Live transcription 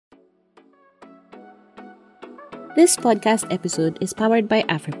This podcast episode is powered by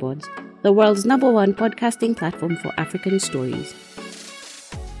AfriPods, the world's #1 podcasting platform for African stories.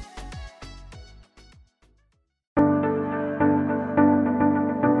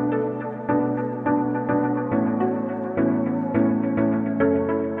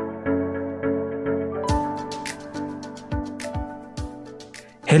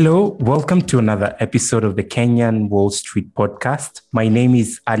 Hello, welcome to another episode of the Kenyan Wall Street Podcast. My name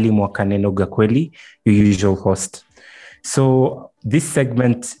is Ali Mwakaneno Gakweli, your usual host. So this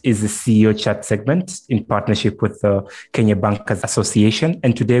segment is a CEO chat segment in partnership with the Kenya Bankers Association.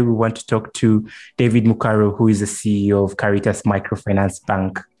 And today we want to talk to David Mukaro, who is the CEO of Caritas Microfinance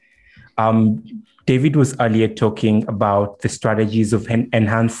Bank. David was earlier talking about the strategies of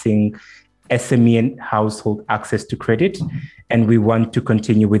enhancing SME and household access to credit, and we want to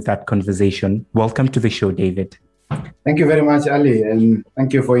continue with that conversation. Welcome to the show, David. Thank you very much, Ali, and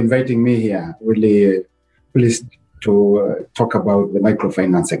thank you for inviting me here. Really pleased to talk about the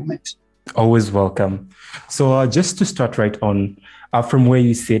microfinance segment. Always welcome. So just to start right on, from where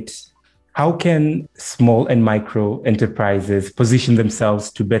you sit, how can small and micro enterprises position themselves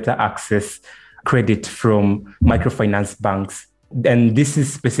to better access credit from microfinance banks? And this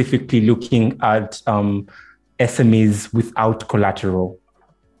is specifically looking at SMEs without collateral.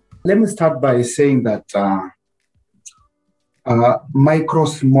 Let me start by saying that micro,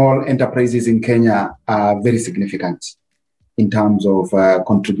 small enterprises in Kenya are very significant in terms of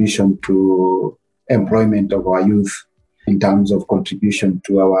contribution to employment of our youth, in terms of contribution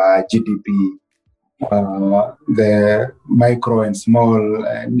to our GDP. The micro and small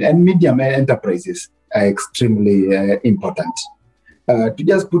and medium enterprises are extremely important. To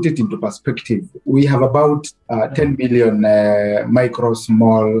just put it into perspective, we have about 10 million micro,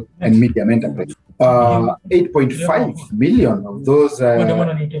 small, and medium enterprises. 8.5 million of those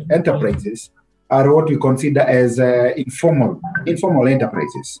enterprises are what we consider as informal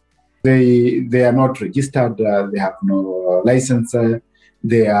enterprises. They are not registered. They have no license.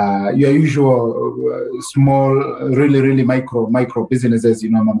 They are your usual small, really micro businesses.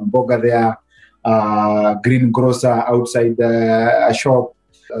 You know, mama mboga there. Greengrocer outside a shop,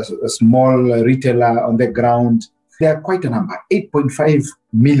 a small retailer on the ground. There are quite a number, 8.5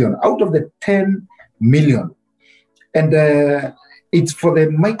 million out of the 10 million. And it's for the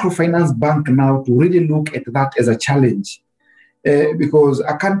microfinance bank now to really look at that as a challenge because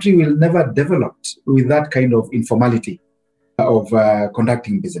a country will never develop with that kind of informality of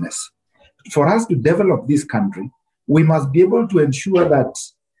conducting business. For us to develop this country, we must be able to ensure that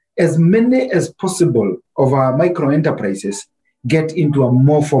as many as possible of our micro enterprises get into a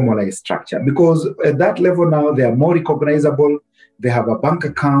more formalized structure, because at that level now they are more recognizable, they have a bank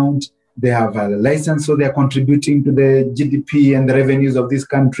account, they have a license, so they are contributing to the GDP and the revenues of this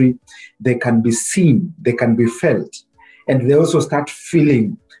country. They can be seen, they can be felt, and they also start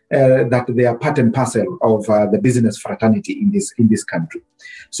feeling that they are part and parcel of the business fraternity in this country.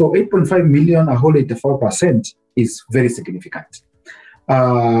 So 8.5 million, a whole 84%, is very significant.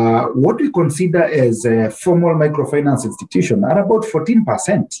 What we consider as a formal microfinance institution are about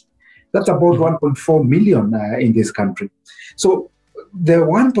 14%. That's about 1.4 million in this country. So the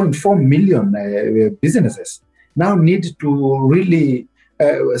 1.4 million businesses now need to really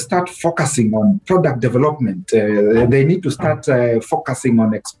start focusing on product development. They need to start focusing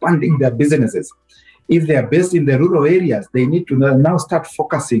on expanding their businesses. If they are based in the rural areas, they need to now start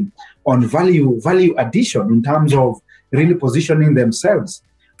focusing on value addition in terms of really positioning themselves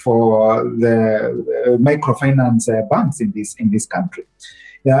for the microfinance banks in this country.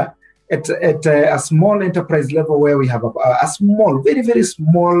 Yeah, at a small enterprise level, where we have a small, very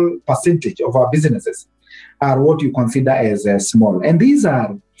small percentage of our businesses are what you consider as small, and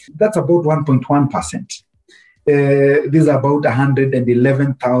that's about 1.1%. These are about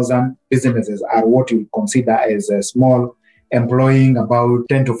 111,000 businesses are what you consider as small, employing about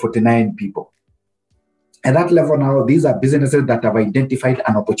 10 to 49 people. At that level now, these are businesses that have identified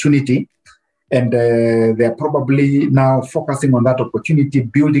an opportunity, and they're probably now focusing on that opportunity,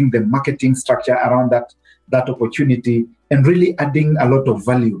 building the marketing structure around that opportunity, and really adding a lot of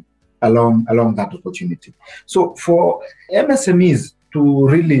value along that opportunity. So for MSMEs to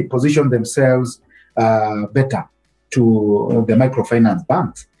really position themselves better to the microfinance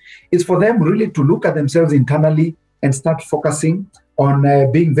banks, is for them really to look at themselves internally and start focusing on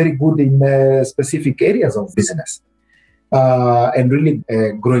being very good in specific areas of business and really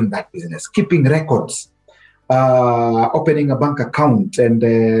growing that business, keeping records, opening a bank account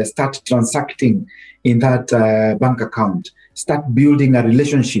and start transacting in that bank account, start building a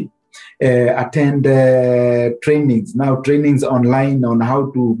relationship attend trainings. Now, trainings online on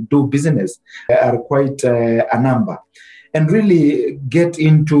how to do business are quite a number. And really get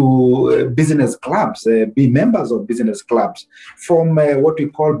into business clubs, be members of business clubs, form what we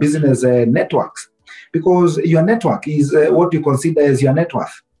call business networks, because your network is what you consider as your net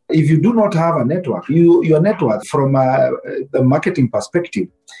worth. If you do not have a network, your net worth from the marketing perspective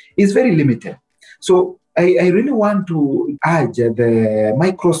is very limited. So I really want to urge the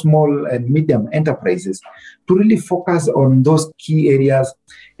micro, small, and medium enterprises to really focus on those key areas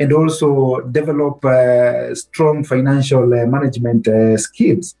and also develop strong financial management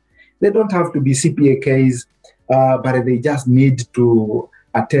skills. They don't have to be CPAKs, but they just need to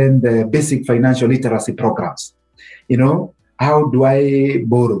attend the basic financial literacy programs. How do I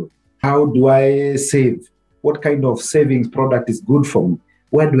borrow? How do I save? What kind of savings product is good for me?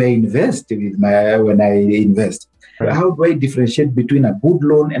 Where do I invest when I invest? Right. How do I differentiate between a good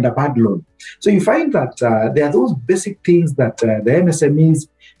loan and a bad loan? So you find that there are those basic things that the MSMEs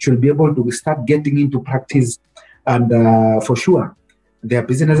should be able to start getting into practice. And for sure, their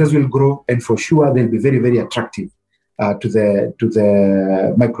businesses will grow, and for sure, they'll be very, very attractive to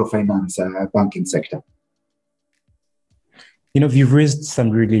the microfinance banking sector. You've raised some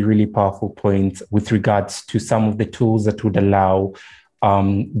really, really powerful points with regards to some of the tools that would allow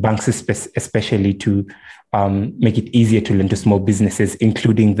banks especially to make it easier to lend to small businesses,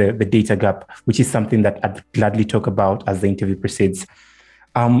 including the data gap, which is something that I'd gladly talk about as the interview proceeds.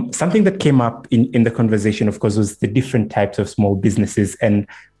 Something that came up in the conversation, of course, was the different types of small businesses. And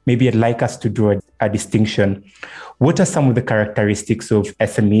maybe I'd like us to draw a distinction. What are some of the characteristics of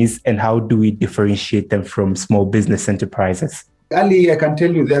SMEs, and how do we differentiate them from small business enterprises? Ali, I can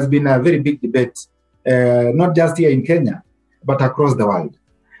tell you there's been a very big debate, not just here in Kenya, but across the world,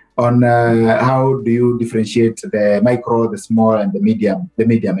 on how do you differentiate the micro, the small, and the medium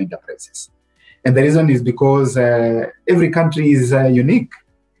enterprises. And the reason is because every country is unique.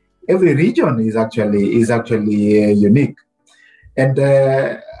 Every region is actually unique. And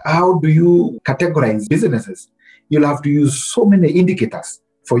how do you categorize businesses? You'll have to use so many indicators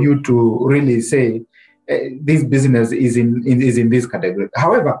for you to really say this business is in this category.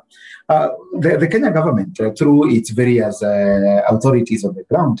 However, the Kenya government, through its various authorities on the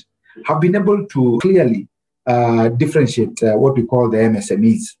ground, have been able to clearly differentiate what we call the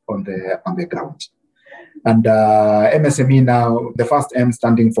MSMEs on the ground. And MSME now, the first M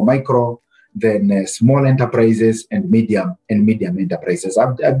standing for micro, then small enterprises and medium enterprises.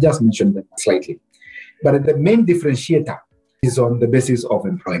 I've just mentioned them slightly. But the main differentiator is on the basis of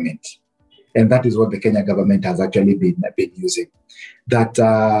employment. And that is what the Kenya government has actually been using. That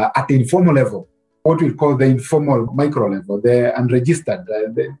at the informal level, what we call the informal micro level, the unregistered,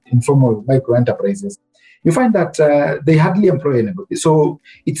 the informal micro enterprises, you find that they hardly employ anybody. So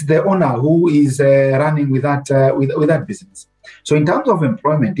it's the owner who is running with that business. So in terms of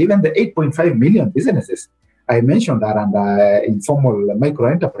employment, even the 8.5 million businesses I mentioned are under informal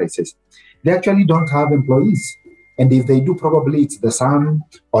micro enterprises. They actually don't have employees. And if they do, probably it's the son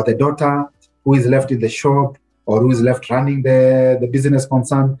or the daughter who is left in the shop or who is left running the business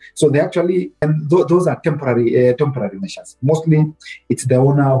concern. So they actually, and those are temporary measures. Mostly, it's the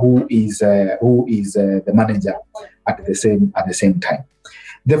owner who is the manager at the same time.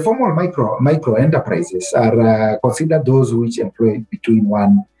 The formal micro enterprises are considered those which employ between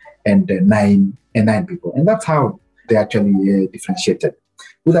 1 and 9 people, and that's how they actually differentiated,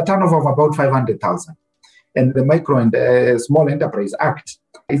 with a turnover of about 500,000. And the Micro and Small Enterprise Act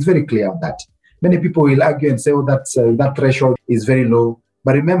is very clear on that. Many people will argue and say, that threshold is very low.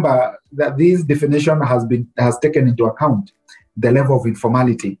 But remember that this definition has taken into account the level of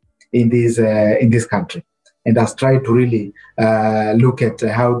informality in this country, and has tried to really look at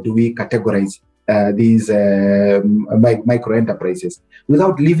how do we categorize these micro enterprises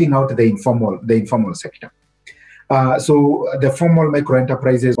without leaving out the informal sector. So the formal micro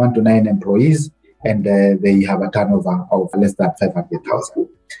enterprises 1 to 9 employees, and they have a turnover of less than 500,000.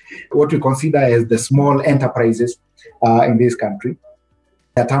 What we consider as the small enterprises in this country,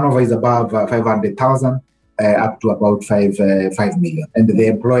 their turnover is above 500,000 up to about 5 million, and they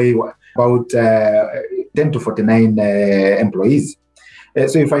employ about 10 to 49 employees.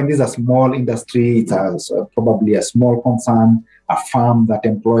 So you find this a small industry. It's probably a small concern, a farm that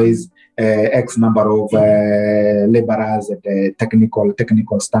employs X number of laborers and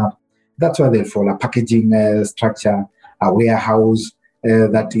technical staff. That's where they fall. A packaging structure, a warehouse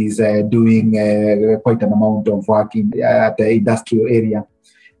that is doing quite an amount of work at the industrial area.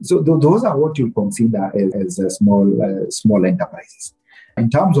 So those are what you consider as small enterprises. In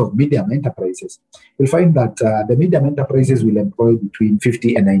terms of medium enterprises, you'll find that the medium enterprises will employ between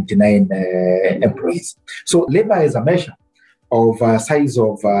 50 and 99 employees. So labor as a measure of size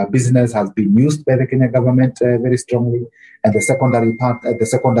of business has been used by the Kenya government very strongly, and the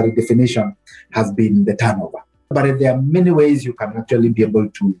secondary definition has been the turnover. But there are many ways you can actually be able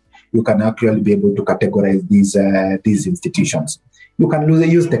to categorize these institutions. You can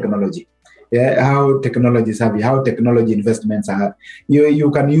use technology. How technology savvy, how technology investments are. You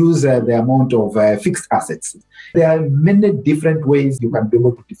can use the amount of fixed assets. There are many different ways you can be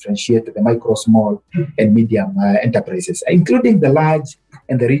able to differentiate the micro, small, and medium enterprises, including the large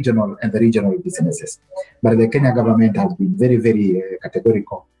and the regional businesses. But the Kenya government has been very, very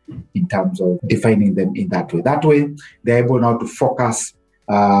categorical in terms of defining them in that way. That way, they're able now to focus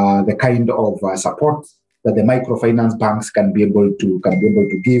the kind of support that the microfinance banks can be able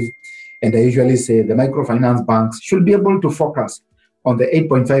to give. And I usually say the microfinance banks should be able to focus on the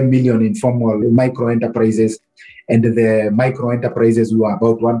 8.5 million informal micro enterprises and the micro enterprises who are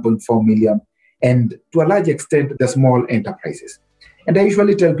about 1.4 million, and to a large extent, the small enterprises. And I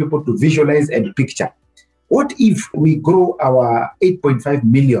usually tell people to visualize and picture. What if we grow our 8.5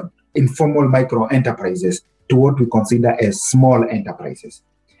 million informal micro enterprises to what we consider as small enterprises?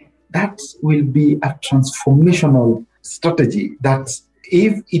 That will be a transformational strategy that,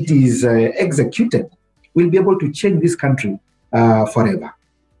 if it is executed, will be able to change this country forever.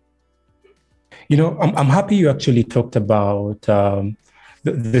 I'm happy you actually talked about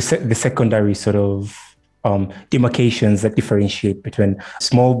the secondary sort of demarcations that differentiate between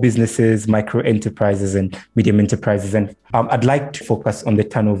small businesses, micro enterprises, and medium enterprises. And I'd like to focus on the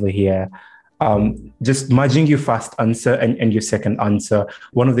turnover here. Just merging your first answer and your second answer,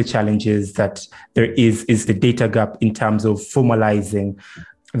 one of the challenges that there is the data gap in terms of formalizing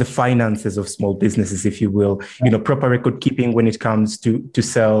the finances of small businesses, if you will, proper record keeping when it comes to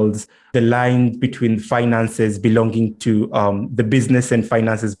sales, the line between finances belonging to the business and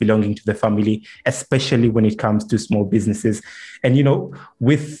finances belonging to the family, especially when it comes to small businesses. And,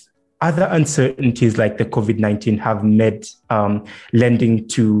 with other uncertainties like the COVID-19 have made lending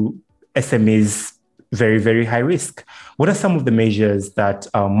to SMEs very, very high risk. What are some of the measures that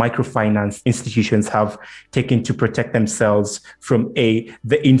microfinance institutions have taken to protect themselves from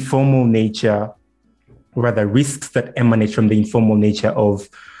the informal nature, rather risks that emanate from the informal nature of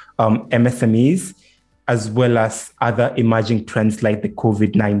MSMEs, as well as other emerging trends like the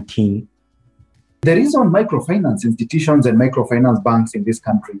COVID-19? The reason microfinance institutions and microfinance banks in this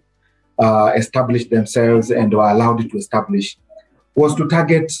country established themselves and were allowed to establish was to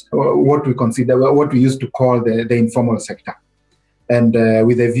target what we used to call the informal sector, and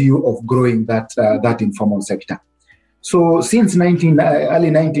with a view of growing that informal sector. So since early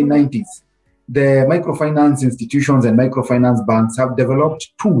 1990s, the microfinance institutions and microfinance banks have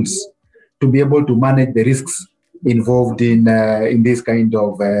developed tools to be able to manage the risks involved in this kind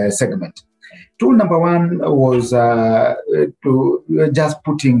of segment. Tool number one was to just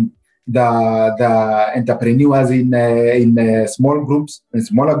putting the entrepreneurs in smaller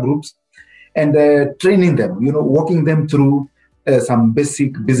groups, and training them, walking them through some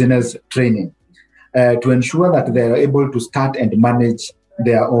basic business training to ensure that they are able to start and manage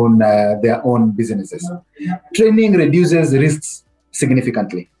their own businesses. Training reduces risks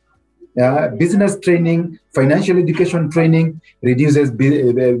significantly. Business training, financial education training reduces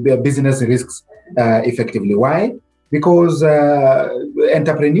business risks effectively. Why? Because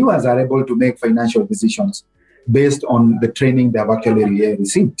entrepreneurs are able to make financial decisions based on the training they have actually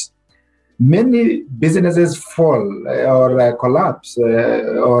received. Many businesses fall or collapse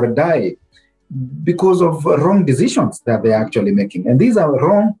or die because of wrong decisions that they're actually making. And these are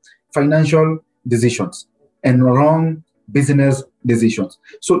wrong financial decisions and wrong business decisions.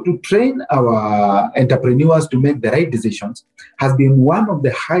 So to train our entrepreneurs to make the right decisions has been one of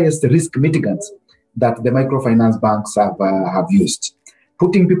the highest risk mitigants that the microfinance banks have used.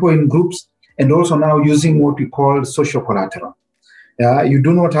 Putting people in groups and also now using what we call social collateral. You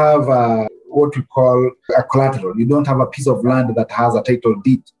do not have what we call a collateral. You don't have a piece of land that has a title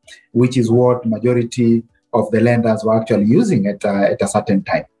deed, which is what majority of the lenders were actually using at a certain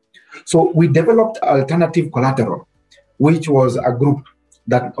time. So we developed alternative collateral, which was a group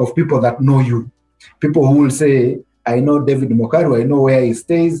of people that know you. People who will say, I know David Mokaru, I know where he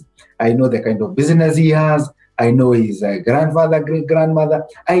stays, I know the kind of business he has, I know his grandfather, great-grandmother.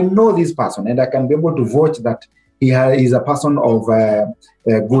 I know this person, and I can be able to vouch that he is a person of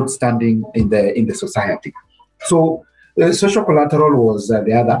good standing in the society. So social collateral was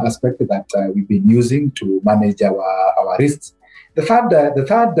the other aspect that we've been using to manage our risks. The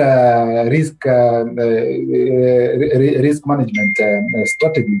third risk management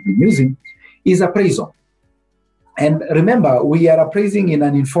strategy we've been using is appraisal. And remember, we are appraising in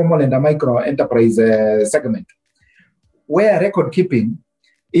an informal and a micro enterprise segment, where record keeping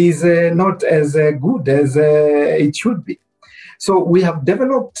is not as good as it should be. So we have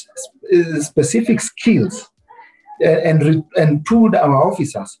developed specific skills and tooled our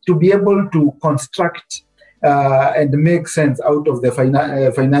officers to be able to construct and make sense out of the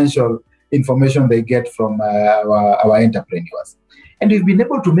financial information they get from our entrepreneurs. And we've been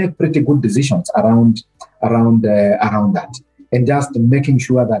able to make pretty good decisions around that, and just making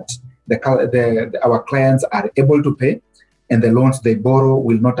sure that our clients are able to pay, and the loans they borrow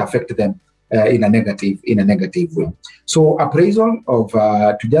will not affect them in a negative way. So appraisal of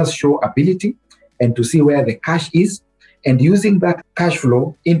to just show ability and to see where the cash is, and using that cash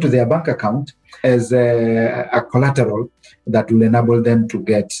flow into their bank account as a collateral that will enable them to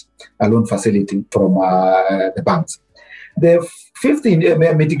get a loan facility from the banks. The fifth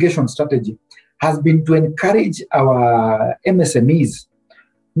mitigation strategy has been to encourage our MSMEs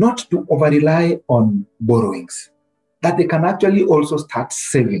not to over-rely on borrowings, that they can actually also start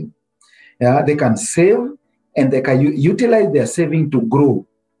saving. They can save, and they can utilize their saving to grow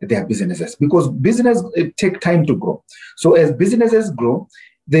their businesses, because business take time to grow. So as businesses grow,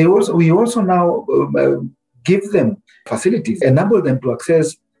 we also now give them facilities, enable them to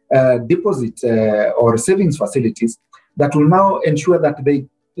access deposit or savings facilities that will now ensure that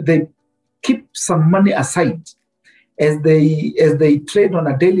they keep some money aside as they trade on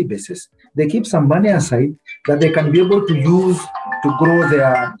a daily basis. They keep some money aside that they can be able to use to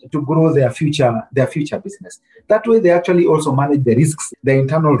grow their future business. That way, they actually also manage the risks, the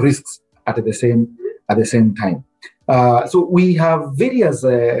internal risks at the same time. So we have various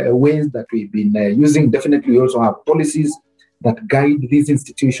ways that we've been using. Definitely, we also have policies that guide these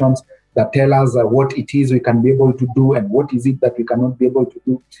institutions, that tell us what it is we can be able to do and what is it that we cannot be able to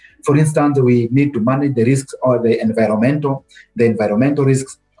do. For instance, we need to manage the risks or the environmental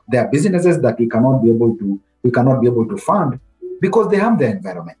risks. There are businesses that we cannot be able to fund because they harm the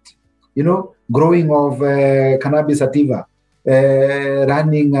environment. Growing of cannabis sativa,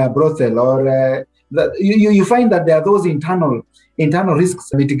 running a brothel, or you find that there are those internal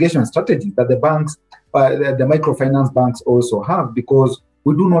risks mitigation strategies that the banks, the microfinance banks also have, because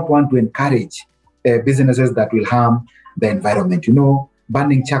we do not want to encourage businesses that will harm the environment.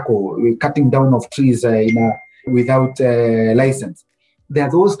 Burning charcoal, cutting down of trees without license. There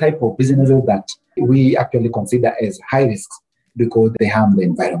are those type of businesses that we actually consider as high risks because they harm the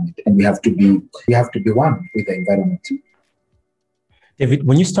environment, and we have to be one with the environment. David,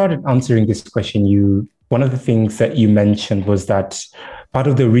 when you started answering this question, one of the things that you mentioned was that part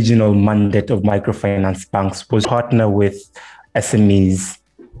of the original mandate of microfinance banks was partner with SMEs.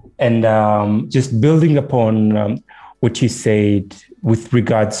 And just building upon what you said with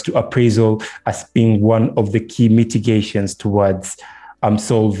regards to appraisal as being one of the key mitigations towards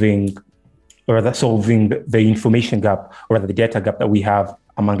solving the information gap, or rather the data gap that we have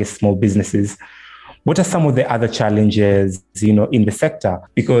among small businesses. What are some of the other challenges, in the sector?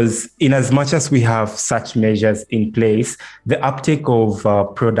 Because in as much as we have such measures in place, the uptake of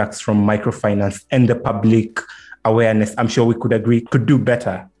products from microfinance and the public awareness, I'm sure we could agree, could do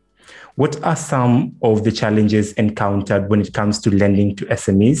better. What are some of the challenges encountered when it comes to lending to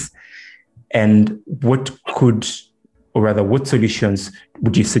SMEs? And what solutions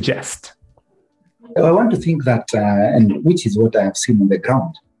would you suggest? I want to think that, and which is what I have seen on the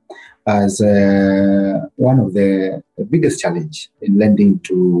ground, as one of the biggest challenge in lending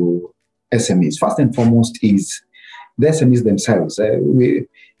to SMEs. First and foremost is the SMEs themselves.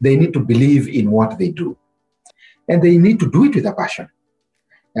 They need to believe in what they do, and they need to do it with a passion.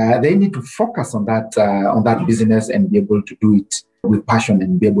 They need to focus on that business and be able to do it with passion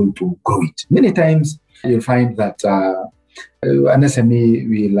and be able to grow it. Many times you'll find that an SME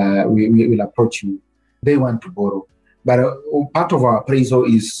will approach you. They want to borrow, but part of our appraisal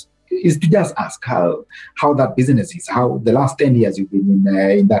is to just ask how that business is, how the last 10 years you've been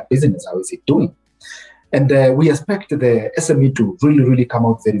in that business, how is it doing? And we expect the SME to really, really come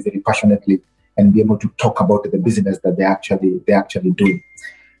out very, very passionately and be able to talk about the business that they actually do.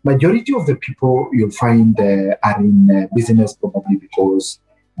 Majority of the people you'll find are in business probably because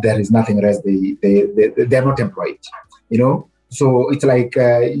there is nothing else. They're not employed, So it's like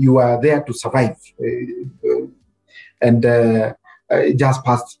you are there to survive, and just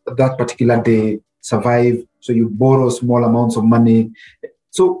past that particular day, survive. So you borrow small amounts of money.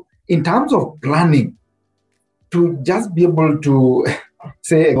 So in terms of planning, to just be able to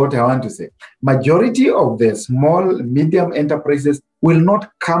say what I want to say. Majority of the small, medium enterprises will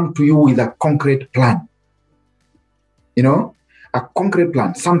not come to you with a concrete plan. A concrete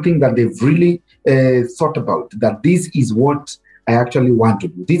plan, something that they've really thought about, that this is what I actually want to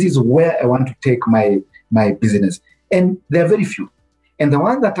do. This is where I want to take my business. And there are very few. And the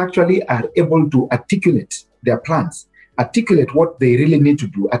ones that actually are able to articulate their plans, articulate what they really need to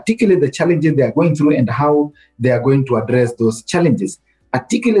do, articulate the challenges they are going through and how they are going to address those challenges,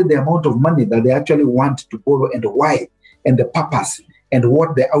 articulate the amount of money that they actually want to borrow and why, and the purpose, and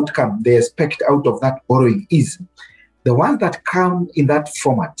what the outcome they expect out of that borrowing is. The ones that come in that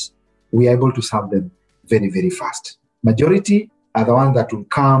format, we are able to serve them very, very fast. Majority are the ones that will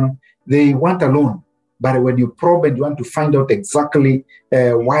come, they want a loan, but when you probe and you want to find out exactly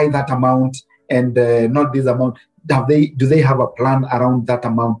why that amount and not this amount, do they have a plan around that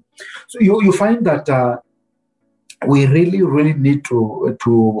amount? So you find that we really, really need to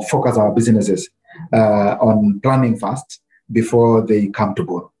focus our businesses on planning fast before they come to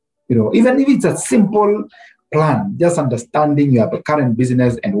borrow. Even if it's a simple plan, just understanding your current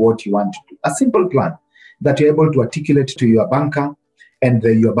business and what you want to do. A simple plan that you're able to articulate to your banker, and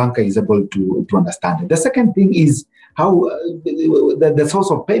your banker is able to understand it. The second thing is how the source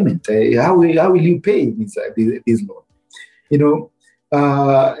of payment. How will you pay this loan?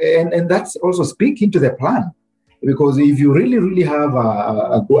 And that's also speaking to the plan. Because if you really, really have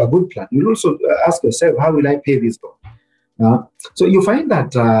a good plan, you'll also ask yourself, how will I pay this loan? So you find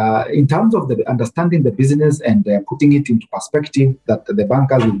that in terms of the understanding the business and putting it into perspective, that the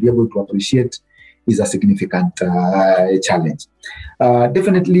bankers will be able to appreciate is a significant challenge.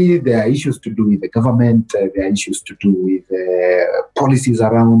 Definitely, there are issues to do with the government. There are issues to do with policies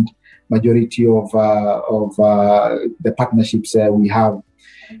around majority of the partnerships we have,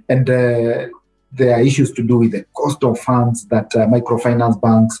 and there are issues to do with the cost of funds that microfinance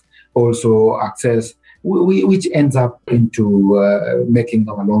banks also access, which ends up into making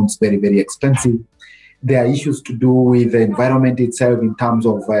our loans very, very expensive. There are issues to do with the environment itself in terms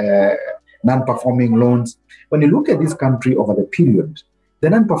of non-performing loans. When you look at this country over the period, the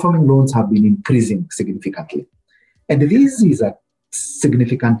non-performing loans have been increasing significantly. And this is a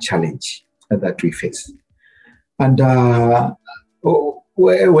significant challenge that we face. And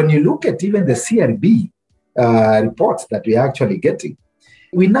when you look at even the CRB reports that we are actually getting,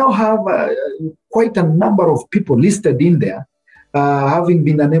 we now have quite a number of people listed in there having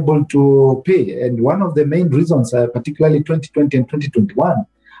been unable to pay. And one of the main reasons, particularly 2020 and 2021,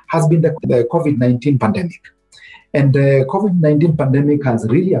 has been the COVID-19 pandemic. And the COVID-19 pandemic has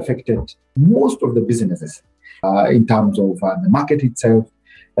really affected most of the businesses in terms of the market itself,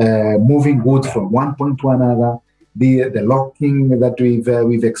 moving goods from one point to another, the locking that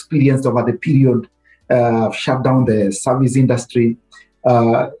we've experienced over the period, shut down the service industry.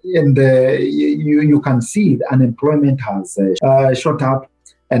 And you can see the unemployment has shot up,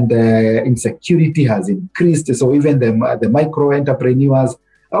 and insecurity has increased. So even the micro entrepreneurs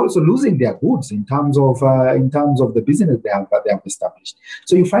are also losing their goods in terms of the business they have established.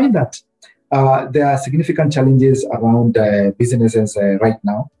 So you find that there are significant challenges around businesses right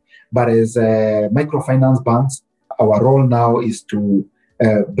now. But as microfinance banks, our role now is to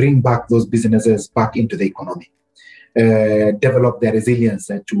bring back those businesses back into the economy. Develop their resilience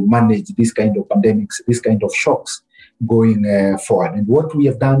to manage this kind of pandemics, this kind of shocks going forward. And what we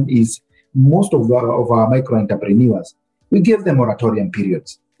have done is most of our micro entrepreneurs, we gave them moratorium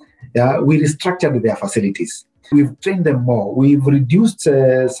periods. We restructured their facilities. We've trained them more. We've reduced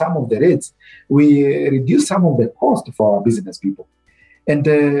some of the rates. We reduced some of the cost for our business people. And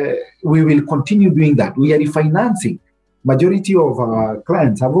we will continue doing that. We are refinancing. Majority of our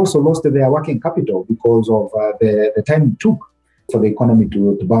clients have also lost their working capital because of the time it took for the economy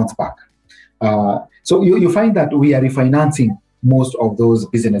to bounce back. So you find that we are refinancing most of those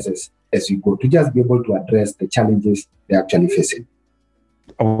businesses as we go to just be able to address the challenges they're actually facing.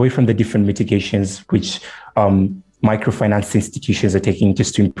 Away from the different mitigations which microfinance institutions are taking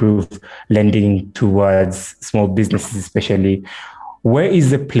just to improve lending towards small businesses especially, where is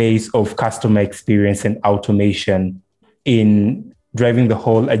the place of customer experience and automation in driving the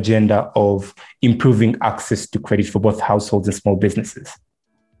whole agenda of improving access to credit for both households and small businesses?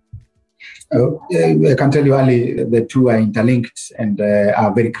 I can tell you, Ali, the two are interlinked and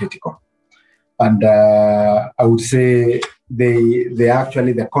are very critical. And I would say they are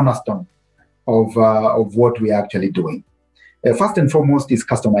actually the cornerstone of what we are actually doing. First and foremost is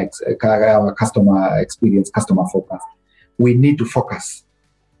customer experience, customer focus. We need to focus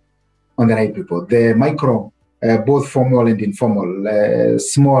on the right people. The micro both formal and informal,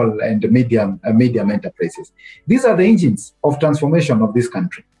 small and medium enterprises. These are the engines of transformation of this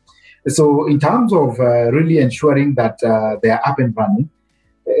country. So in terms of really ensuring that they are up and running,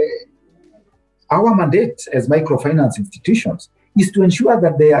 our mandate as microfinance institutions is to ensure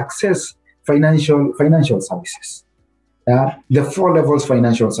that they access financial services. The 4 levels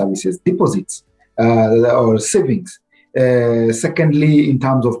financial services, deposits or savings. Secondly, in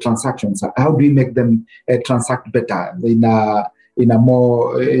terms of transactions, how do we make them transact better in a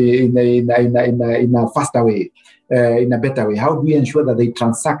faster way, in a better way? How do we ensure that they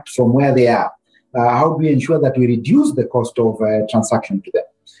transact from where they are? How do we ensure that we reduce the cost of transaction to them?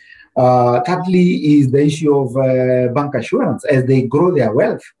 Thirdly is the issue of bank assurance. As they grow their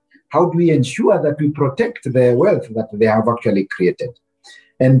wealth, how do we ensure that we protect the wealth that they have actually created?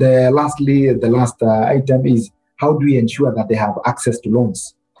 And lastly, the last item is how do we ensure that they have access to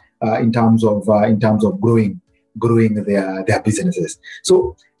loans in terms of growing their businesses?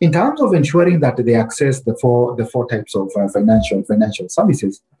 So, in terms of ensuring that they access the four types of financial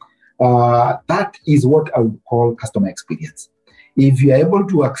services, that is what I would call customer experience. If you are able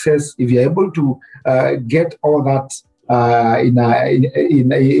to access, if you are able to get all that in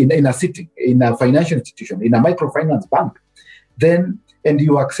a sitting, in a financial institution, in a microfinance bank, then and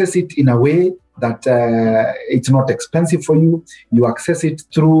you access it in a way that it's not expensive for you. You access it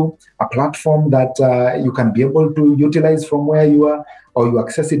through a platform that you can be able to utilize from where you are, or you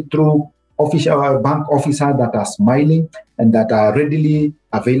access it through bank officers that are smiling and that are readily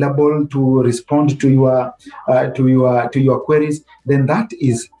available to respond to your queries. Then that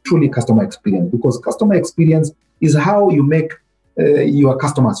is truly customer experience, because customer experience is how you make your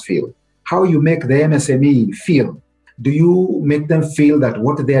customers feel, how you make the MSME feel. Do you make them feel that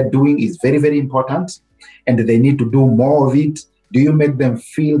what they are doing is very, very important and they need to do more of it? Do you make them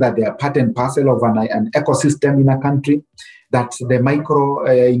feel that they are part and parcel of an ecosystem in a country, that the micro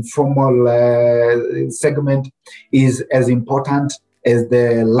informal segment is as important as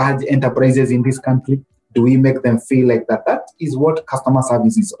the large enterprises in this country? Do we make them feel like that? That is what customer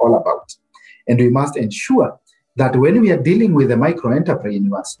service is all about. And we must ensure that when we are dealing with the micro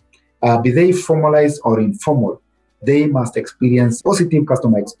entrepreneurs, be they formalized or informal, they must experience positive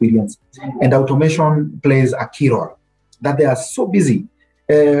customer experience. And automation plays a key role. That they are so busy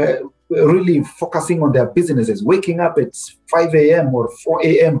really focusing on their businesses, waking up at 5 a.m. or 4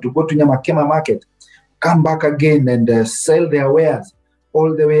 a.m. to go to Nyamakema market, come back again and sell their wares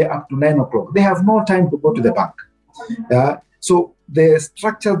all the way up to 9 o'clock. They have no time to go to the bank. So the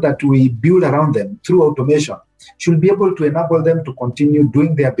structure that we build around them through automation should be able to enable them to continue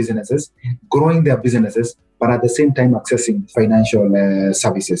doing their businesses, growing their businesses, but at the same time accessing financial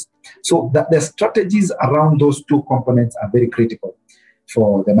services. So the strategies around those two components are very critical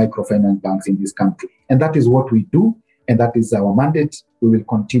for the microfinance banks in this country. And that is what we do, and that is our mandate. We will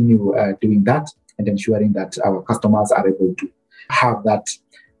continue doing that and ensuring that our customers are able to have that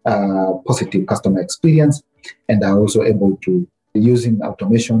positive customer experience and are also able to, using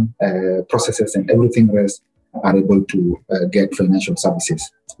automation processes and everything else, are able to get financial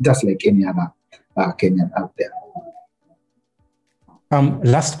services, just like any other Kenyan out there.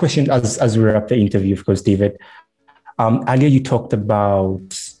 Last question as we wrap the interview, of course, David. Earlier you talked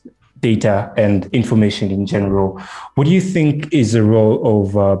about data and information in general. What do you think is the role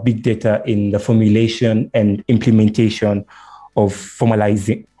of big data in the formulation and implementation of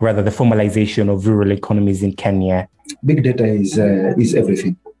the formalization of rural economies in Kenya? Big data is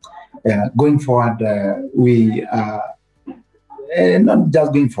everything. Going forward, we are not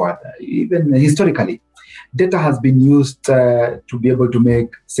just going forward, even historically, data has been used to be able to make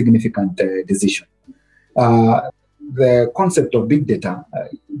significant decisions. The concept of big data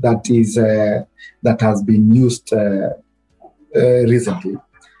that has been used recently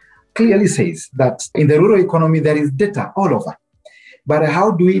clearly says that in the rural economy there is data all over. But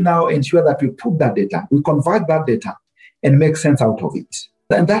how do we now ensure that we put that data, we convert that data and make sense out of it?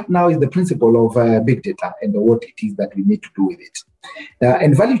 And that now is the principle of big data and what it is that we need to do with it.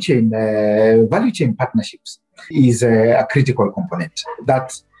 And value chain partnerships is a critical component.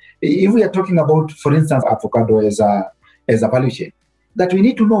 That if we are talking about, for instance, avocado as a value chain, that we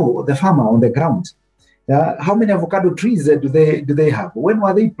need to know the farmer on the ground. How many avocado trees do they have? When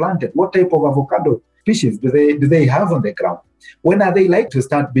were they planted? What type of avocado species do they have on the ground? When are they like to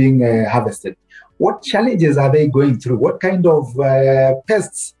start being harvested? What challenges are they going through? What kind of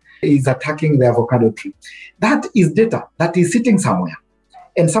pests is attacking the avocado tree? That is data that is sitting somewhere,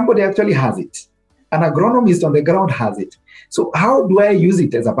 and somebody actually has it. An agronomist on the ground has it. So how do I use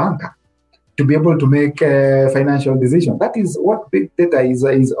it as a banker to be able to make financial decisions? That is what big data is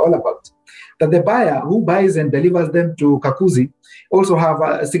all about. that the buyer who buys and delivers them to Kakuzi also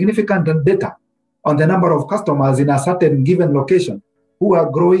have significant data on the number of customers in a certain given location who are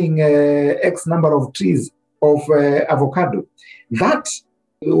growing X number of trees of avocado. That,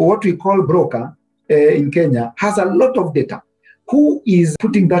 what we call broker in Kenya, has a lot of data. Who is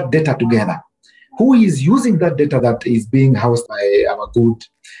putting that data together? Who is using that data that is being housed by our good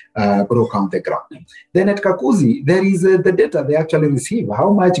broker on the ground? Then at Kakuzi, there is the data they actually receive.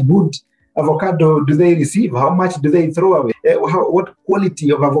 How much good avocado do they receive? How much do they throw away? What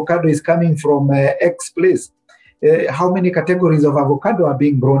quality of avocado is coming from X place? How many categories of avocado are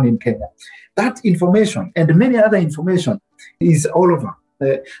being grown in Kenya? That information and many other information is all over.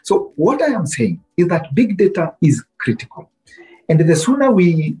 So what I am saying is that big data is critical. And the sooner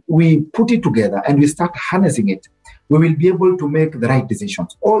we put it together and we start harnessing it, we will be able to make the right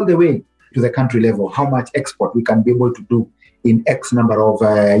decisions all the way to the country level, how much export we can be able to do in X number of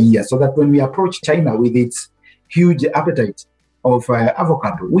years, so that when we approach China with its huge appetite of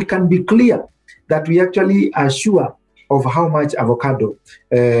avocado, we can be clear that we actually are sure of how much avocado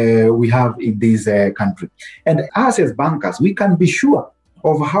we have in this country. And us as bankers, we can be sure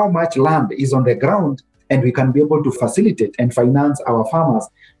of how much land is on the ground, and we can be able to facilitate and finance our farmers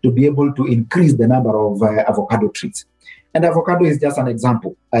to be able to increase the number of avocado trees. And avocado is just an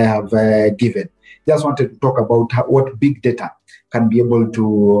example I have given. Just wanted to talk about what big data can be able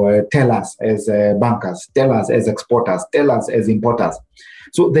to tell us as bankers, tell us as exporters, tell us as importers.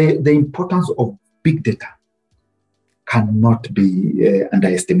 So the importance of big data cannot be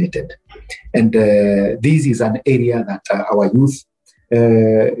underestimated. And this is an area that our youth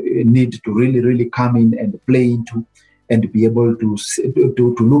need to really come in and play into, and be able to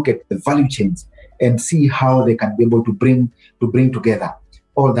look at the value chains and see how they can be able to bring together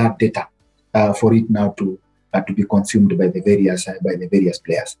all that data for it now to be consumed by the various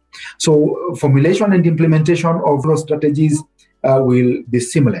players. So formulation and implementation of those strategies will be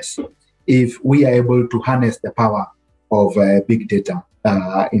seamless if we are able to harness the power of big data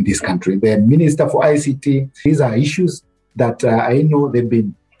in this country. The Minister for ICT, these are issues that I know they've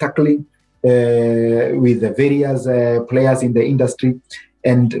been tackling with the various players in the industry.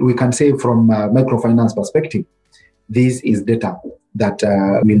 And we can say from a microfinance perspective, this is data that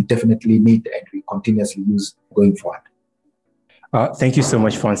we'll definitely need and we continuously use going forward. Thank you so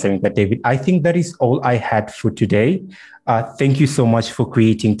much for answering that, David. I think that is all I had for today. Thank you so much for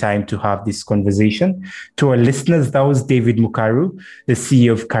creating time to have this conversation. To our listeners, that was David Mukaru, the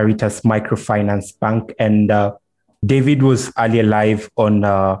CEO of Caritas Microfinance Bank. And David was earlier live on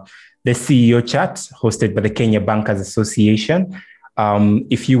the CEO chat hosted by the Kenya Bankers Association.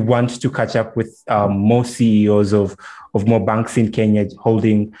 If you want to catch up with more CEOs of more banks in Kenya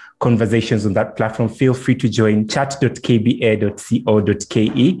holding conversations on that platform, feel free to join chat.kba.co.ke,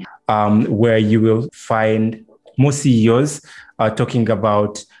 where you will find more CEOs talking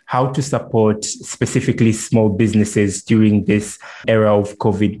about how to support specifically small businesses during this era of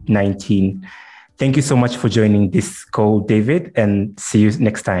COVID-19. Thank you so much for joining this call, David, and see you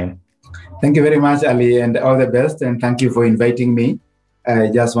next time. Thank you very much, Ali, and all the best. And thank you for inviting me.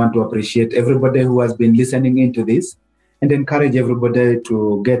 I just want to appreciate everybody who has been listening into this and encourage everybody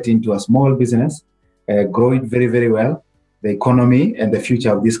to get into a small business, grow it very, very well. The economy and the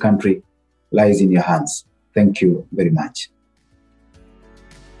future of this country lies in your hands. Thank you very much.